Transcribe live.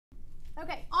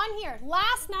Okay, on here,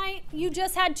 last night you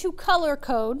just had to color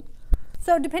code.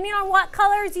 So depending on what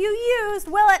colors you used,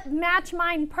 will it match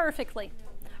mine perfectly?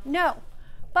 No.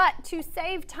 But to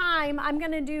save time, I'm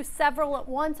going to do several at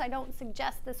once. I don't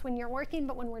suggest this when you're working,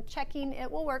 but when we're checking, it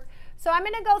will work. So I'm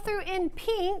going to go through in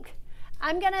pink.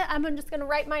 I'm just going to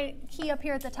write my key up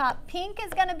here at the top. Pink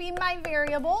is going to be my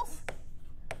variables.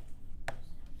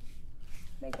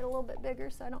 Make it a little bit bigger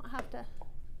so I don't have to.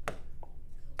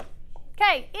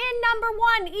 Okay, in number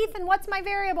 1, Ethan, what's my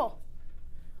variable?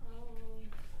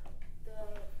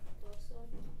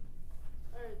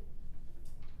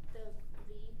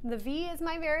 The V is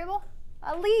my variable.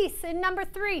 Elise, in number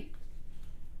 3.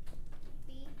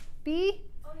 B. B?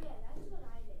 Oh yeah, that's what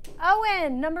I did.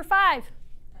 Owen, number 5.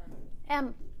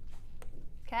 M.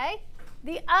 Okay.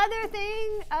 The other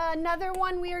thing, another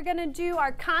one we are going to do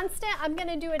our constant. I'm going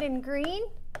to do it in green.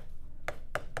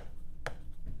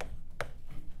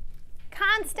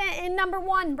 Constant in number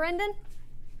 1, Brendan.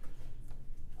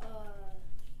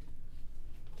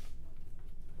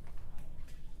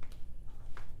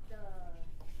 The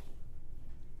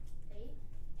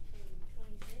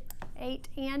 8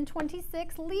 and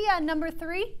 26. Leah, number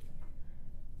 3.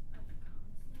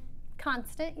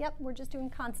 Constant. Yep, we're just doing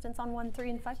constants on 1, 3,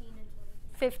 and 5.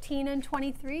 15 and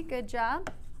 23. Good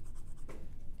job.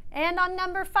 And on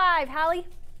number 5, Hallie.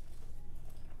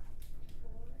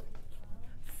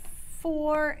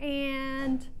 4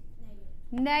 and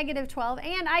negative 12.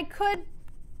 And I could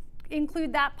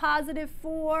include that positive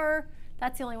 4.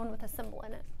 That's the only one with a symbol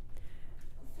in it.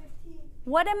 15.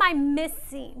 What am I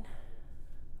missing?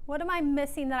 What am I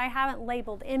missing that I haven't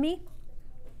labeled? Emmy?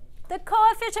 The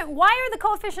coefficient. Why are the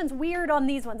coefficients weird on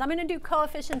these ones? I'm going to do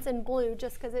coefficients in blue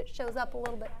just because it shows up a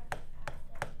little bit.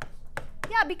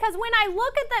 Yeah, because when I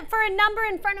look at that for a number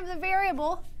in front of the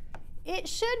variable, it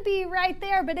should be right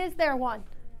there, but is there one?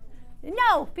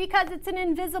 No, because it's an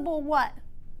invisible what?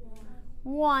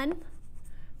 1.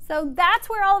 So that's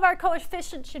where all of our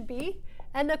coefficients should be.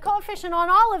 And the coefficient on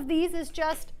all of these is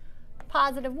just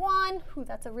positive 1. Ooh,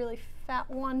 that's a really fat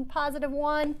one. Positive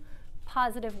 1,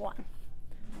 positive 1.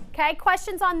 Okay,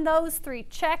 questions on those 3.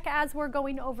 Check as we're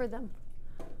going over them.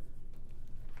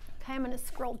 Okay, I'm going to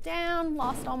scroll down.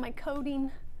 Lost all my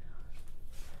coding.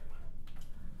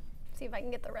 See if I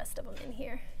can get the rest of them in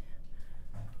here.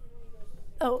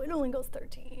 Oh, it only goes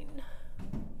 13.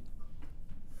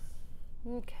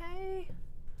 Okay.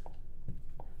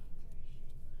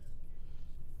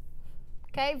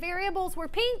 Okay, variables were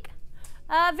pink.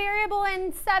 Variable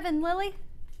in 7, Lily?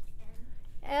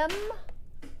 M.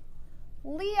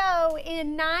 Leo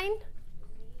in 9.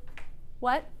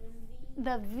 What?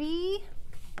 The V.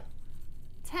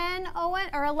 10, Owen,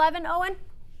 or 11, Owen?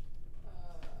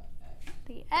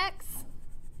 The X.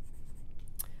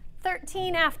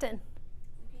 13, Afton.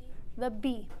 The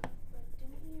B.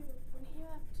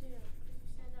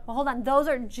 Well, hold on. Those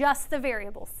are just the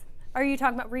variables. Are you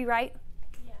talking about rewrite?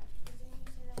 Yeah.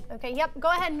 Okay, yep. Go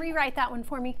ahead and rewrite that one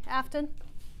for me, Afton.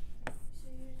 So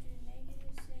you do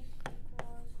negative 6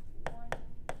 equals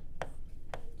 1/18,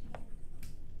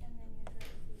 and then you go to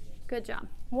this. Good job.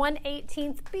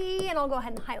 1/18 B, and I'll go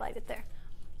ahead and highlight it there.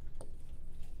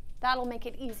 That'll make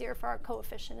it easier for our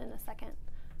coefficient in a second.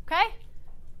 Okay?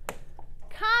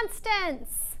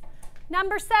 Constants.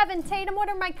 Number 7, Tatum, what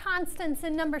are my constants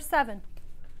in number 7?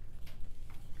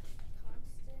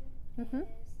 Constant is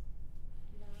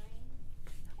 9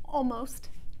 Almost.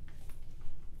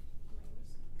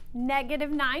 minus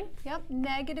 -9. Yep,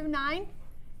 -9.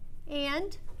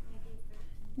 And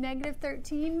negative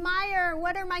 13. -13. Meyer,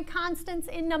 what are my constants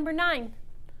in number 9?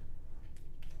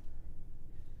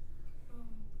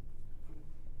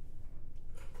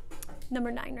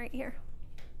 Number 9 right here.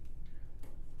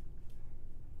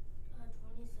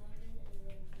 27 and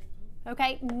then 15.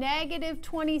 Okay,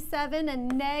 -27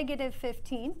 and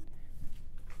 -15.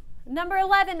 Number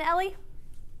 11, Ellie.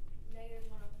 Negative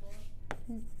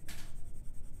 104.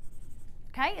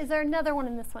 Okay, is there another one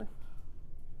in this one?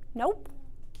 Nope.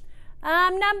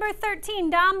 Number 13,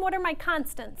 Dom, what are my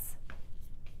constants?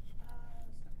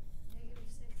 Negative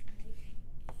 6 and 18.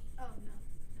 Oh, no,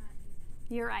 not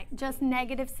 18. You're right, just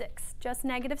 -6. Just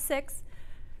 -6.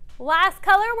 Last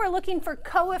color, we're looking for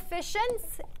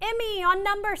coefficients. Emmy, on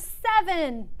number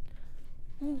 7.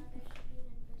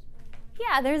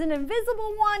 Yeah, there's an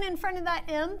invisible 1 in front of that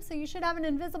M, so you should have an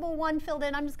invisible 1 filled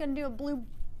in. I'm just going to do a blue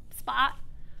spot.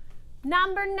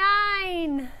 Number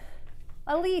 9,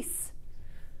 Elise.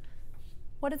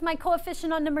 What is my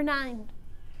coefficient on number 9?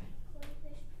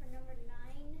 Coefficient for number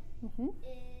 9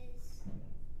 is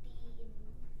the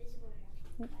invisible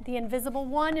 1. The invisible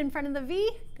 1 in front of the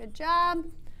V. Good job.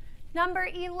 Number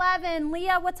 11.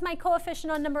 Leah, what's my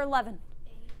coefficient on number 11?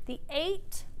 8. The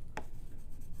 8.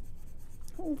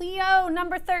 Leo,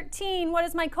 number 13. What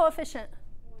is my coefficient?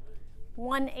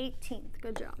 1/18.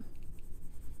 Good job.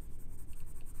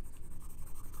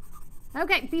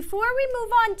 Okay, before we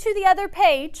move on to the other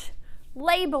page,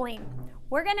 labeling,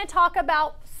 we're going to talk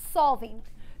about solving.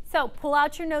 So pull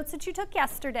out your notes that you took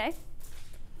yesterday.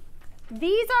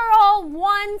 These are all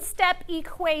one-step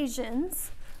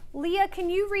equations. Leah, can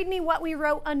you read me what we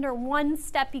wrote under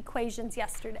one-step equations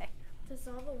yesterday? To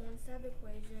solve a one-step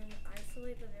equation,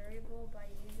 isolate the variable by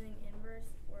using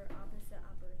inverse or opposite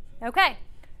operations. Okay.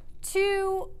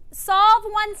 To solve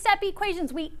one-step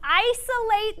equations, we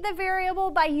isolate the variable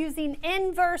by using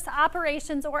inverse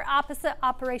operations or opposite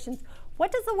operations.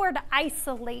 What does the word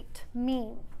isolate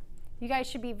mean? You guys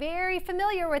should be very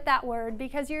familiar with that word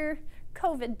because you're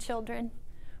COVID children.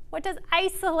 What does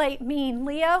isolate mean,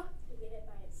 Leo? Get it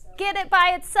by itself. Get it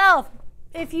by itself.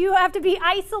 If you have to be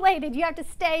isolated, you have to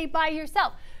stay by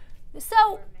yourself.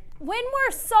 So when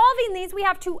we're solving these, we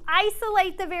have to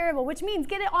isolate the variable, which means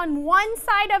get it on one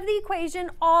side of the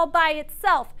equation all by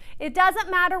itself. It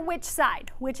doesn't matter which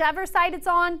side. Whichever side it's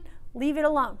on, leave it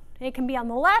alone. It can be on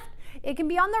the left, it can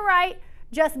be on the right.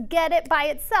 Just get it by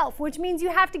itself, which means you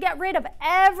have to get rid of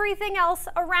everything else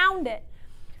around it.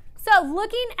 So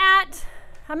looking at,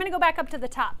 I'm going to go back up to the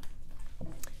top.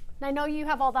 And I know you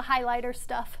have all the highlighter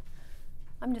stuff.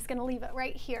 I'm just going to leave it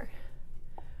right here.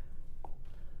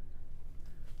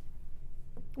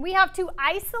 We have to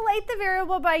isolate the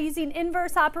variable by using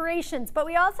inverse operations, but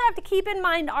we also have to keep in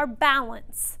mind our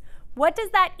balance. What does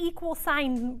that equal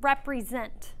sign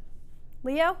represent?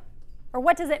 Leo? Or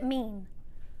what does it mean?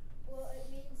 Well,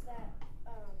 it means that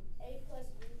a plus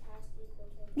b has to equal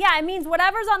to. Yeah, it means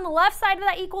whatever's on the left side of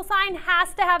that equal sign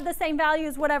has to have the same value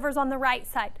as whatever's on the right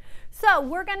side. So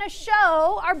we're going to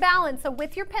show our balance. So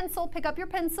with your pencil, pick up your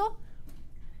pencil.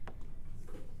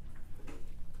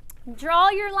 Draw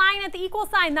your line at the equal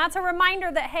sign. That's a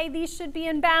reminder that, hey, these should be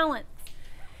in balance.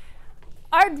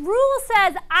 Our rule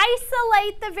says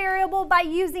isolate the variable by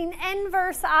using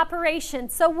inverse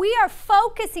operations. So we are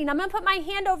focusing. I'm going to put my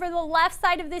hand over the left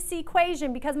side of this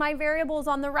equation because my variable is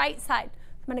on the right side.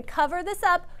 I'm going to cover this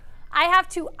up. I have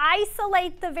to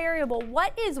isolate the variable.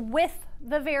 What is with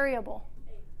the variable?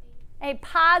 8. A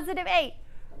positive 8.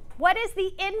 What is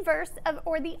the inverse of,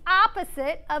 or the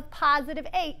opposite of positive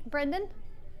 8, Brendan?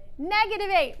 Negative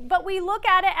 8. But we look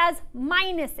at it as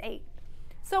minus 8.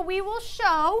 So we will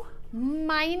show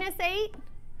minus 8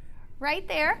 right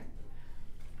there.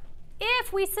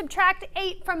 If we subtract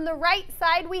 8 from the right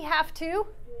side, we have to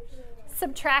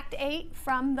subtract 8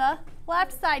 from the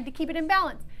left side to keep it in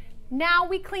balance. Now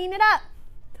we clean it up.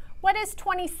 What is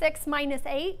 26 minus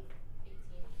 8?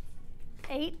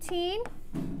 18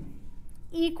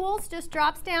 equals, just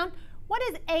drops down. What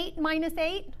is 8 minus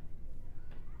 8?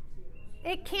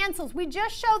 It cancels. We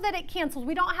just showed that it cancels.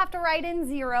 We don't have to write in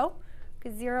 0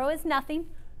 because 0 is nothing.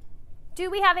 Do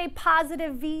we have a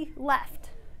positive v left?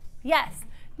 Yes.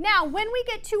 Now, when we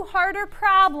get to harder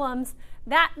problems,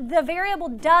 that the variable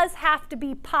does have to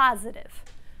be positive.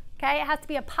 Okay, it has to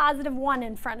be a positive 1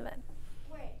 in front of it.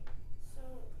 Wait, so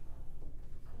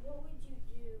what would you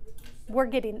do? We're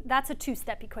getting, that's a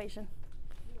two-step equation.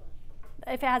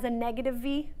 If it has a negative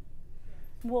v,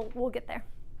 we'll get there.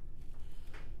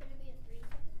 Would it be a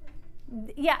 3-step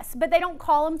equation? Yes, but they don't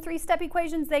call them three-step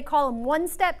equations. They call them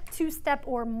one-step, two-step,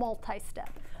 or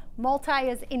multi-step. Multi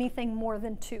is anything more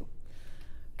than 2.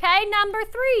 Okay, number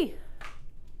 3.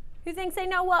 Who thinks they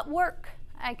know what work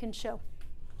I can show?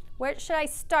 Where should I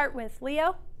start with?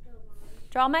 Leo?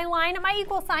 Draw my line at my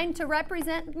equal sign to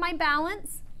represent my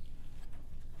balance.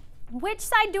 Which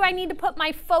side do I need to put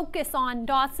my focus on,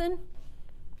 Dawson?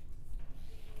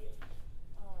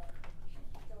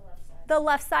 The left side. The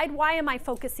left side. Why am I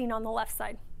focusing on the left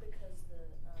side? Because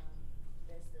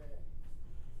there's the variable.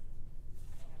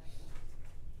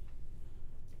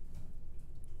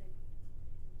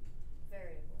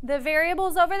 The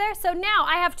variable's over there. So now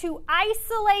I have to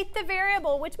isolate the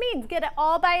variable, which means get it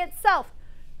all by itself.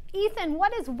 Ethan,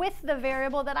 what is with the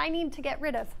variable that I need to get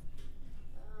rid of?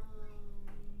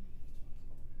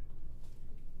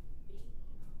 B.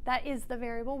 That is the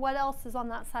variable. What else is on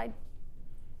that side?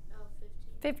 Oh,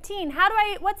 15.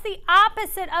 15. What's the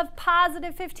opposite of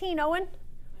positive 15, Owen?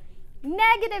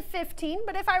 Negative 15.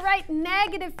 But if I write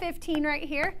negative 15 right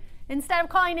here, instead of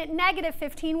calling it negative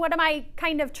 15, what am I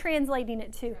kind of translating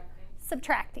it to?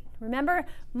 Subtracting. Remember,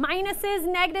 minuses,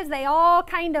 negatives, they all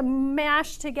kind of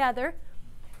mash together.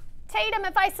 Tatum,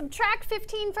 if I subtract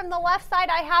 15 from the left side,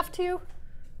 I have to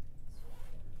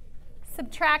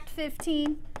subtract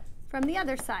 15 from the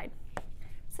other side.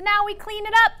 So now we clean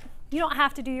it up. You don't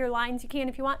have to do your lines. You can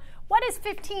if you want. What is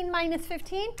 15 minus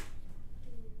 15?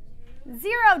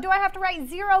 0. Do I have to write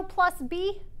 0 plus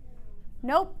b?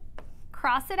 Nope.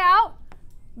 Cross it out.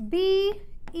 b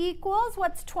equals,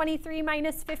 what's 23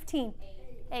 minus 15?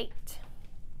 8.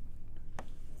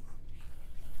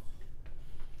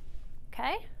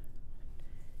 Okay.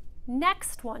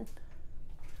 Next one.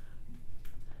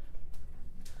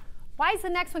 Why is the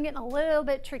next one getting a little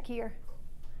bit trickier?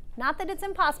 Not that it's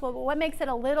impossible, but what makes it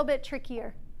a little bit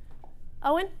trickier?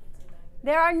 Owen?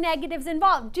 There are negatives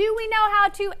involved. Do we know how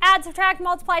to add, subtract,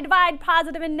 multiply, divide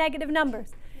positive and negative numbers?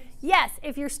 Yes.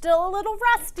 If you're still a little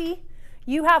rusty,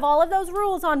 you have all of those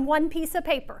rules on one piece of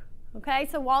paper. Okay,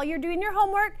 so while you're doing your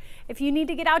homework, if you need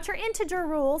to get out your integer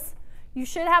rules, you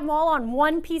should have them all on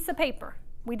one piece of paper.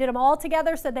 We did them all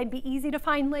together so they'd be easy to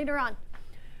find later on.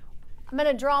 I'm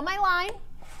going to draw my line.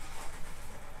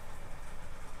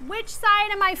 Which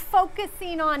side am I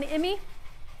focusing on, Emmy?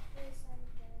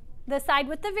 The side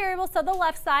with the variable, so the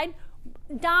left side.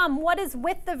 Dom, what is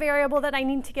with the variable that I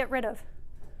need to get rid of?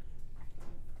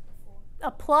 A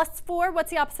plus 4.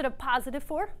 What's the opposite of positive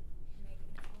 4?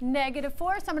 Negative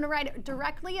 4. So I'm going to write it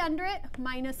directly under it,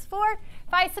 minus 4.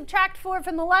 If I subtract 4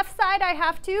 from the left side, I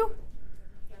have to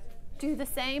do the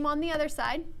same on the other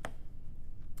side.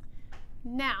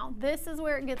 Now, this is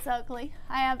where it gets ugly.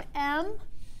 I have m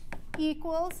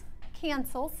equals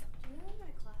cancels. Do you know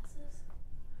my classes?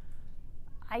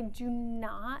 I do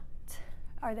not.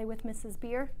 Are they with Mrs.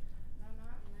 Beer? No,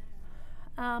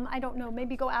 not in there. I don't know.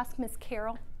 Maybe go ask Miss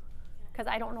Carol, because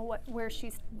I don't know what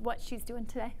she's doing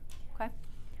today. Okay.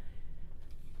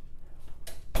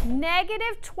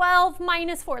 Negative 12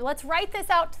 minus 4. Let's write this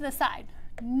out to the side.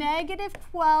 Negative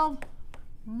 12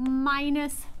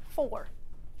 minus 4.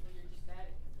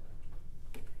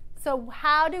 So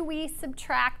how do we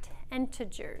subtract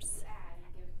integers?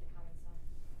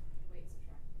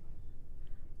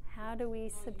 How do we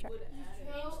subtract?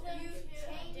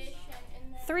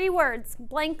 Three words.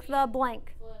 Blank the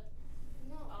blank.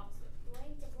 No,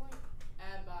 blank the blank.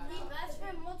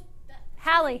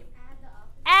 Hallie.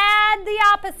 Add the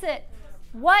opposite.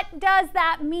 What does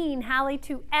that mean, Hallie,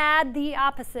 to add the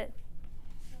opposite?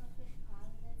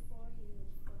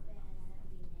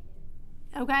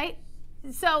 Okay,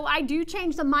 so I do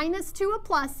change the minus to a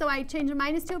plus, so I change the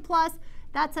minus to a plus.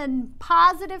 That's a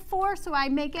positive 4, so I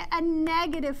make it a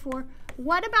negative 4.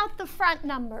 What about the front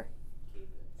number?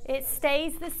 It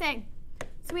stays the same.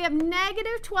 So we have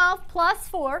negative 12 plus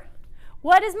 4.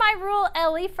 What is my rule,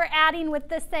 Ellie, for adding with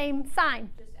the same sign?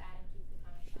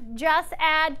 Just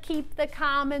add, keep the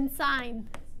common sign.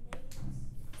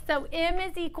 So m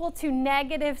is equal to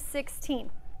negative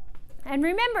 16. And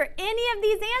remember, any of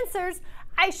these answers,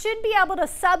 I should be able to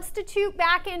substitute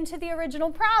back into the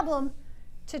original problem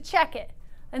to check it.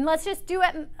 And let's just do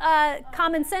it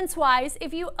common sense wise.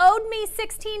 If you owed me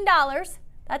 $16,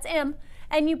 that's M,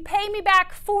 and you pay me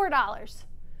back $4,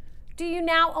 do you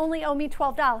now only owe me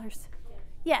 $12?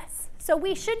 Yes. So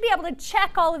we should be able to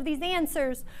check all of these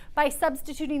answers by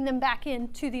substituting them back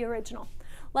into the original.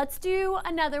 Let's do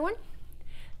another one.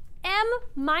 M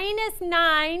minus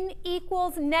 9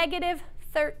 equals negative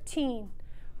 13.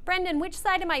 Brendan, which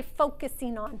side am I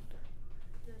focusing on?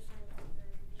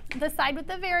 The side with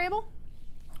the variable.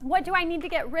 What do I need to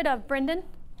get rid of, Brendan?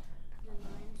 The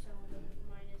 9, so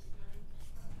minus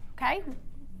 9. Okay.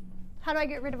 How do I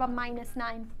get rid of a minus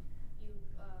 9? You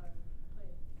put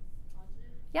it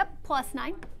positive. Yep, plus 9.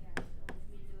 Yeah, so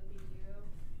which means it would be 0.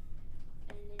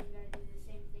 And then you gotta do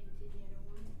the same thing to the other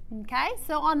one. Okay,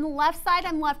 so on the left side,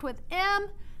 I'm left with M.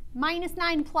 Minus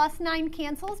 9 plus 9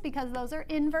 cancels because those are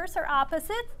inverse or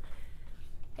opposites.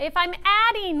 If I'm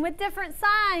adding with different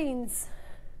signs,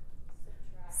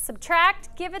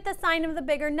 subtract, give it the sign of the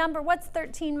bigger number. What's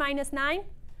 13 minus 9?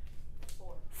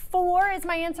 4. 4 is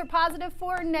my answer, positive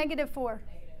 4 or negative 4?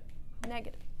 Negative.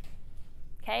 Negative.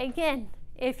 Okay, again,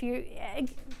 if you,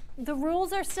 the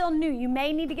rules are still new. You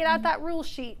may need to get out that rule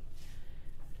sheet.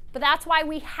 But that's why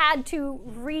we had to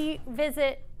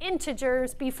revisit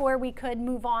integers before we could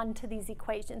move on to these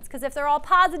equations. Because if they're all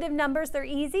positive numbers, they're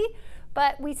easy.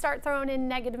 But we start throwing in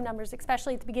negative numbers,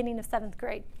 especially at the beginning of 7th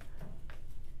grade.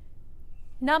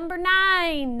 Number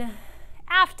 9.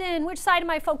 Afton, which side am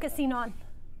I focusing on?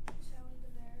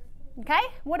 Okay,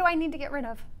 what do I need to get rid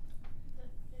of?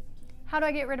 How do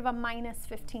I get rid of a minus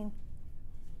 15?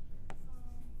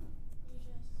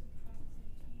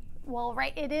 Well,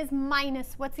 right, it is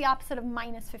minus. What's the opposite of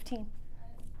minus 15?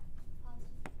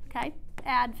 Okay,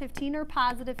 add 15 or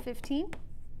positive 15.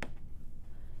 So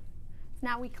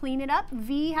now we clean it up.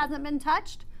 V hasn't been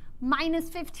touched. Minus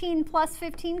 15 plus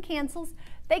 15 cancels.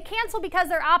 They cancel because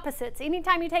they're opposites.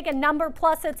 Anytime you take a number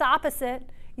plus its opposite,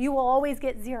 you will always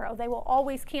get 0. They will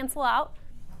always cancel out.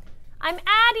 I'm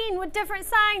adding with different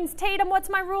signs. Tatum, what's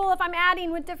my rule if I'm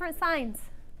adding with different signs?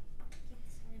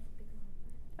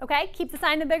 Okay, keep the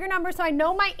sign of the bigger number, so I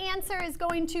know my answer is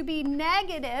going to be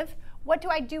negative. What do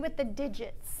I do with the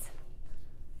digits?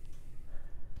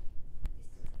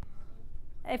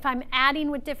 If I'm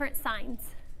adding with different signs.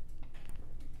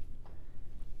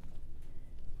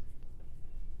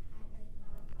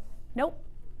 Nope.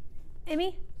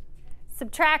 Emmy?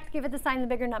 Subtract, give it the sign of the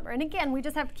bigger number. And again, we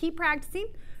just have to keep practicing.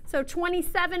 So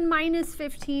 27 minus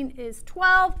 15 is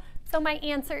 12. So my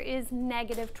answer is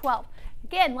negative 12.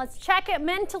 Again, let's check it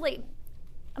mentally.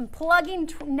 I'm plugging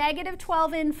negative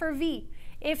 12 in for V.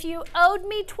 If you owed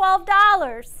me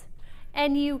 $12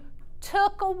 and you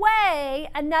took away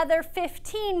another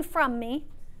 15 from me,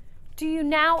 do you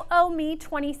now owe me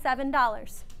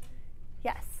 $27?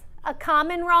 Yes. A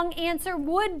common wrong answer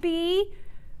would be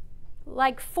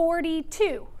like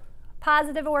 42,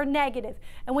 positive or negative.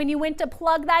 And when you went to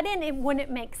plug that in, it wouldn't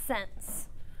make sense.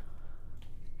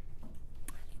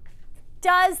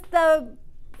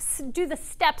 Do the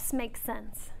steps make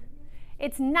sense?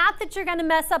 It's not that you're going to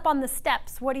mess up on the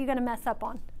steps. What are you going to mess up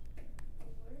on?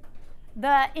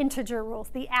 The integer rules,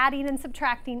 the adding and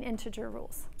subtracting integer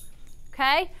rules.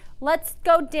 Okay, let's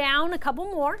go down a couple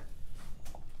more.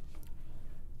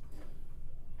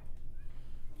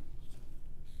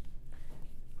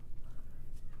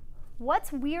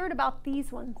 What's weird about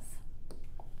these ones?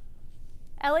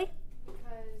 Ellie? Because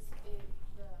you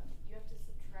have to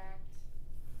subtract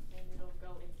and it'll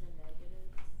go into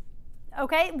negatives.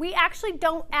 Okay, we actually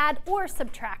don't add or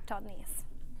subtract on these.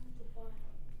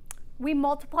 We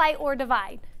multiply or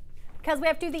divide because we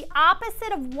have to do the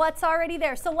opposite of what's already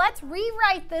there. So let's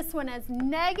rewrite this one as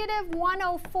negative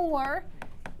 104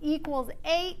 equals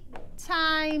 8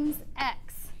 times x.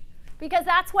 Because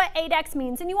that's what 8x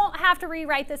means. And you won't have to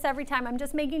rewrite this every time. I'm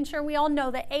just making sure we all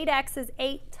know that 8x is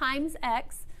 8 times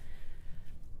x.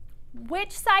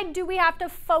 Which side do we have to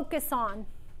focus on?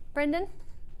 Brendan?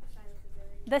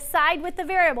 The side with the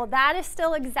variable. That is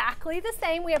still exactly the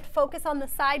same. We have to focus on the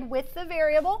side with the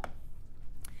variable.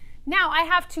 Now I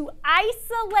have to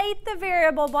isolate the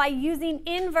variable by using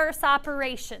inverse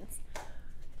operations.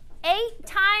 8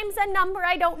 times a number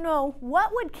I don't know.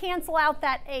 What would cancel out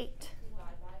that 8?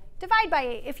 Divide by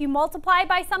 8. If you multiply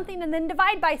by something and then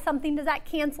divide by something, does that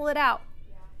cancel it out?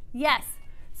 Yeah. Yes.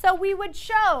 So we would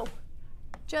show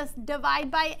just divide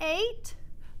by 8,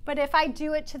 but if I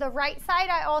do it to the right side,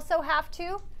 I also have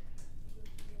to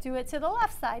do it to the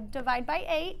left side. Divide by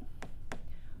 8.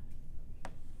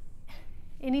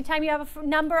 Anytime you have a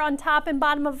number on top and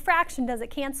bottom of a fraction, does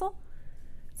it cancel?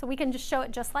 So we can just show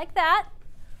it just like that.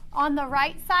 On the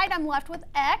right side, I'm left with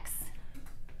x.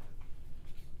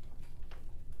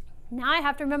 Now I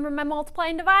have to remember my multiply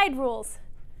and divide rules.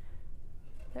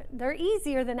 They're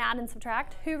easier than add and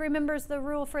subtract. Who remembers the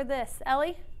rule for this?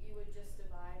 Ellie? You would just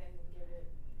divide and then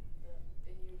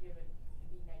give it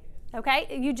be negative.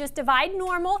 Okay, you just divide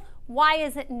normal. Why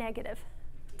is it negative?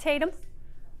 Tatum? Because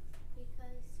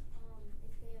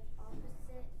if they have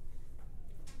opposite,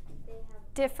 they have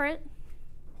Different.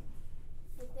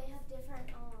 if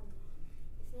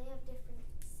they have different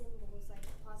symbols like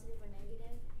positive or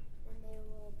negative, then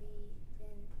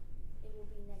it will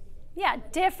be negative. Yeah,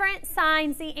 different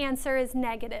signs, the answer is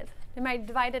negative. Am I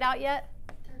divided out yet?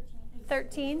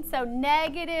 13. So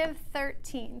negative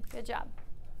 13. Good job.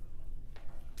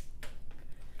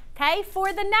 Okay,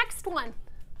 for the next one,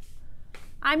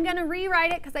 I'm going to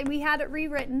rewrite it because we had it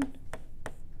rewritten.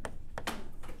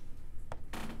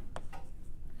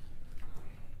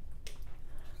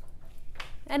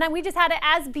 And then we just had it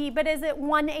as b, but is it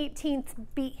 1/18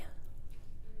 b?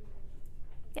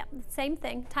 Yeah, same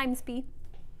thing, times b.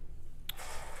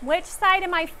 Which side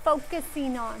am I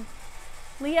focusing on?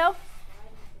 Leo?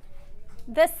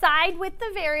 The side with the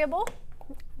variable.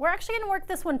 We're actually going to work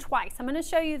this one twice. I'm going to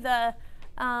show you the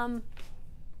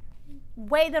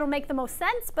way that'll make the most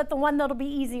sense, but the one that'll be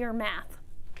easier math.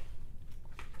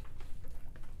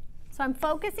 So I'm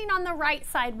focusing on the right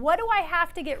side. What do I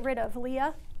have to get rid of,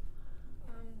 Leah?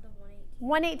 The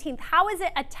 1/18. How is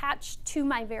it attached to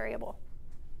my variable?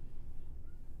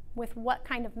 With what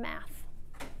kind of math?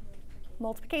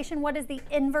 Multiplication. What is the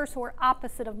inverse or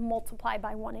opposite of multiply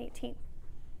by 1/18?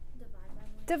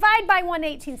 Divide by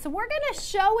 1/18. So we're going to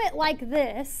show it like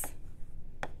this.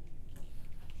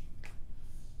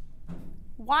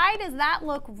 Why does that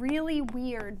look really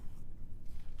weird?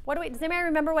 Does anybody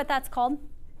remember what that's called?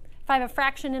 If I have a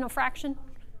fraction in a fraction?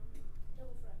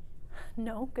 Double fraction.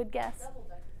 No, good guess. Double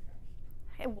decker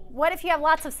Hey, what if you have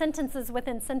lots of sentences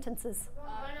within sentences?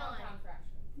 Run-on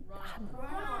fraction.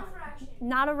 Run-on fraction.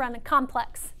 not a run, a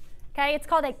complex. Okay, it's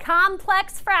called a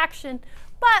complex fraction.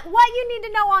 But what you need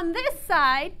to know on this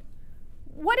side,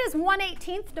 what is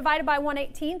 1/18 divided by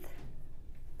 1/18?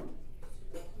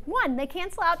 1. They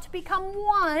cancel out to become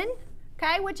 1,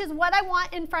 okay, which is what I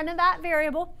want in front of that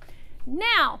variable.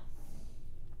 Now,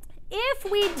 if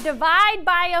we divide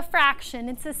by a fraction,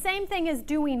 it's the same thing as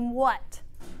doing what?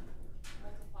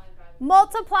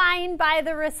 Multiplying by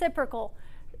the reciprocal.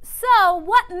 So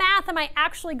what math am I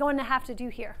actually going to have to do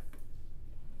here?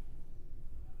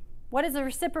 What is the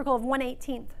reciprocal of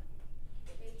 1/18?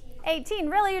 18.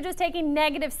 Really, you're just taking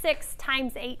 -6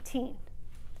 times 18.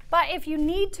 But if you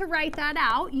need to write that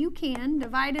out, you can.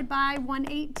 Divided by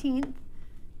 1/18,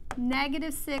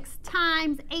 -6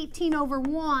 times 18 over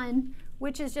 1,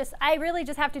 which is just, I really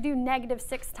just have to do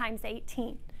 -6 times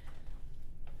 18.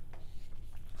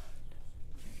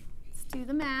 Let's do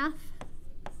the math.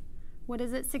 What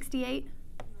is it, 68?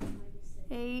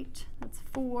 8, that's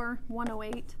 4,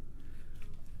 108.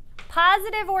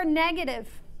 Positive or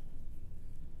negative?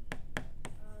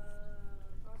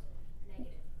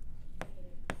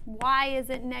 Why is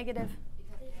it negative?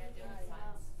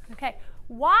 Okay.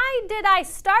 Why did I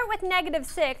start with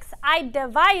 -6? I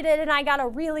divided and I got a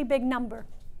really big number.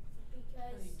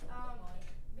 Because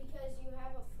you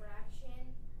have a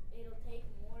fraction, it'll take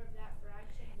more of that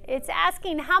fraction. It's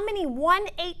asking how many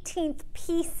 1/18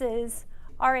 pieces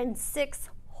are in 6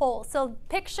 whole. So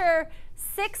picture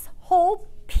 6 whole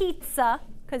pizza,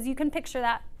 because you can picture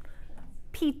that.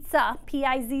 Pizza,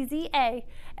 P-I-Z-Z-A.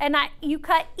 And you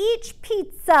cut each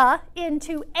pizza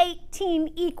into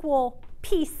 18 equal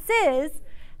pieces.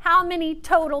 How many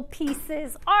total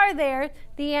pieces are there?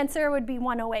 The answer would be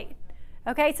 108.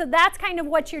 Okay, so that's kind of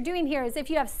what you're doing here, is if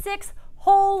you have 6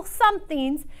 whole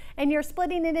somethings and you're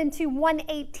splitting it into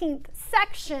 1/18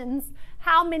 sections,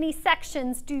 how many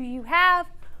sections do you have?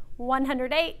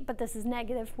 108, but this is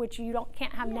negative, which you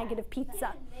can't have negative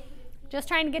pizza. Just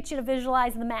trying to get you to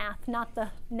visualize the math, not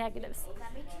the negatives.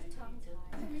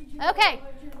 Okay,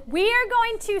 we are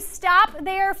going to stop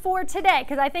there for today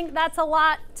because I think that's a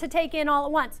lot to take in all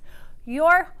at once.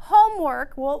 Your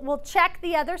homework, we'll check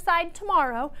the other side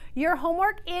tomorrow. Your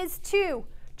homework is to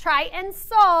try and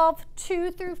solve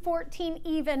 2 through 14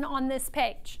 even on this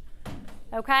page.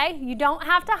 Okay, you don't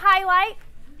have to highlight,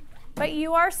 but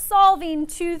you are solving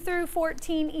 2 through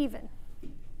 14 even.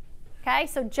 Okay,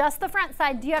 so just the front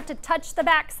side. Do you have to touch the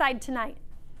back side tonight?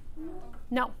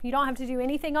 No, you don't have to do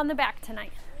anything on the back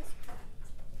tonight.